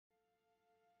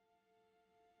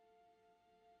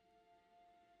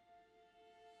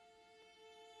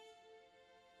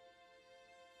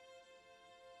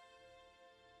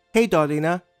Hey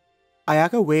Darlena,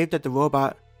 Ayaka waved at the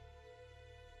robot.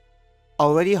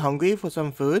 Already hungry for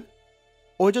some food?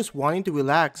 Or just wanting to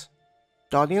relax?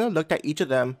 Darlena looked at each of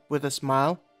them with a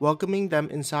smile, welcoming them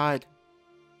inside.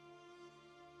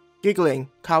 Giggling,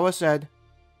 Kawa said,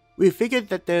 "We figured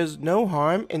that there's no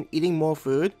harm in eating more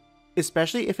food,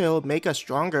 especially if it'll make us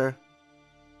stronger."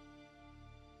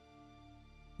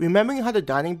 Remembering how the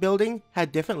dining building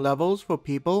had different levels for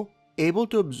people able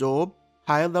to absorb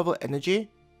higher level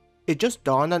energy, it just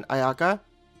dawned on Ayaka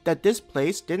that this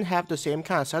place didn't have the same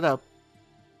kind of setup.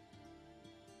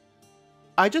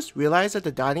 "I just realized that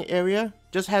the dining area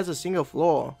just has a single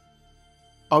floor.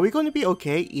 Are we going to be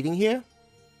okay eating here?"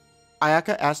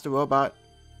 Ayaka asked the robot.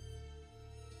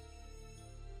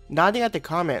 Nodding at the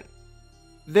comment,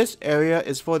 "This area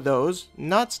is for those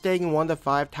not staying in one of the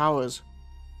 5 towers.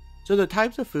 So the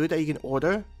types of food that you can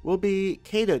order will be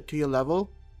catered to your level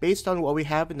based on what we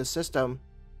have in the system,"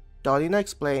 Darlena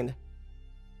explained.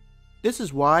 "This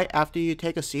is why after you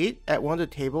take a seat at one of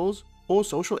the tables or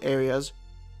social areas,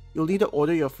 you'll need to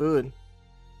order your food."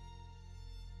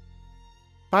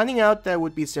 Finding out that it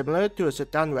would be similar to a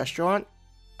sit-down restaurant,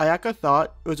 Ayaka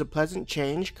thought it was a pleasant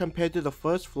change compared to the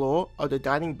first floor of the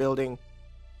dining building.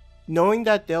 Knowing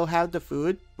that they'll have the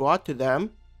food brought to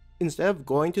them instead of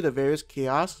going to the various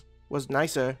kiosks was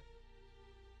nicer.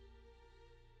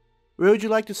 "Where would you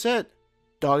like to sit?"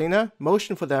 Darlena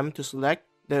motioned for them to select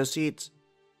their seats.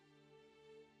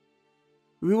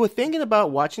 "We were thinking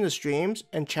about watching the streams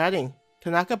and chatting,"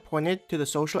 Tanaka pointed to the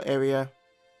social area.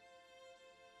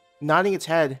 Nodding its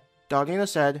head, Darlena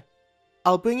said,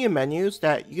 "I'll bring you menus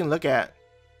that you can look at.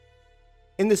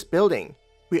 In this building,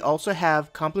 we also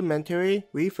have complimentary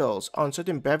refills on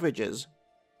certain beverages.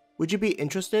 Would you be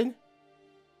interested?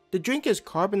 The drink is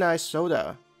carbonized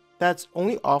soda that's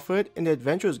only offered in the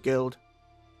Adventurers Guild."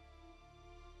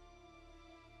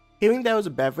 Hearing there was a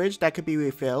beverage that could be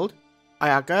refilled,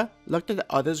 Ayaka looked at the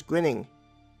others grinning.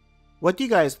 "What do you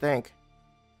guys think?"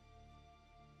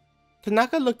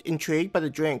 Tanaka looked intrigued by the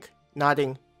drink,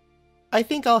 nodding. "I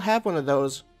think I'll have one of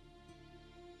those."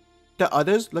 The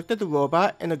others looked at the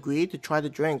robot and agreed to try the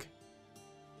drink.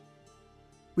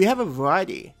 "We have a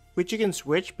variety, which you can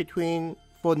switch between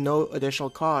for no additional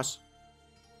cost.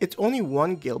 It's only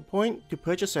 1 guild point to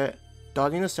purchase it,"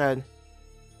 Darlena said.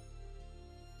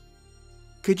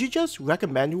 "Could you just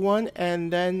recommend one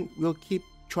and then we'll keep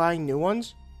trying new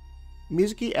ones?"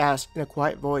 Mizuki asked in a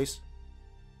quiet voice.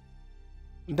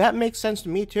 "That makes sense to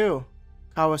me too,"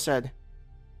 Kawa said.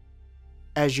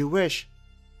 "As you wish."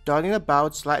 Darlena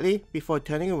bowed slightly before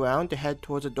turning around to head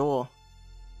towards the door.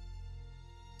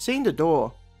 Seeing the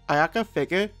door, Ayaka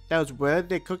figured that was where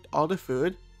they cooked all the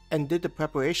food and did the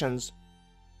preparations.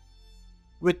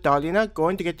 With Darlena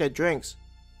going to get their drinks,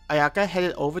 Ayaka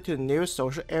headed over to the nearest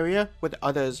social area with the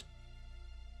others.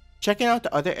 Checking out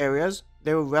the other areas,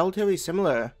 they were relatively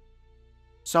similar.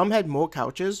 Some had more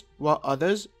couches, while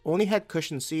others only had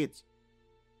cushioned seats.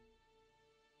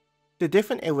 The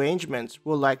different arrangements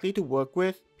were likely to work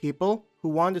with people who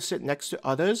wanted to sit next to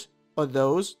others or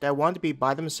those that wanted to be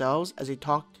by themselves as they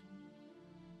talked.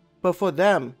 But for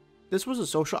them, this was a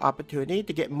social opportunity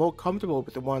to get more comfortable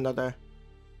with one another.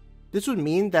 This would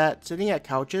mean that sitting at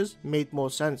couches made more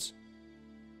sense.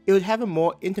 It would have a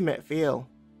more intimate feel.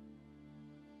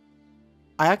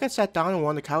 Ayaka sat down on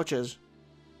one of the couches.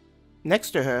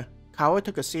 Next to her, Kawa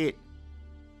took a seat.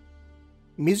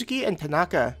 Mizuki and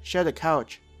Tanaka shared a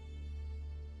couch.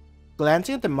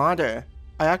 Glancing at the monitor,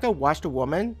 Ayaka watched a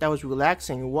woman that was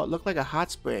relaxing in what looked like a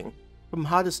hot spring from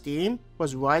how the steam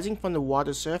was rising from the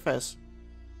water's surface.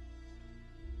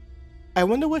 "I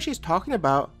wonder what she's talking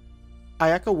about,"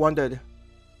 Ayaka wondered.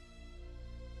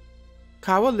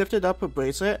 Kawa lifted up her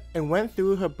bracelet and went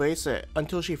through her bracelet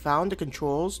until she found the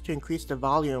controls to increase the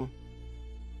volume.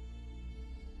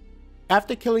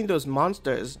 "After killing those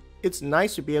monsters, it's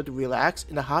nice to be able to relax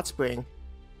in a hot spring.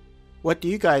 What do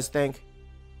you guys think?"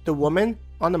 The woman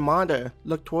on the monitor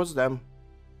looked towards them.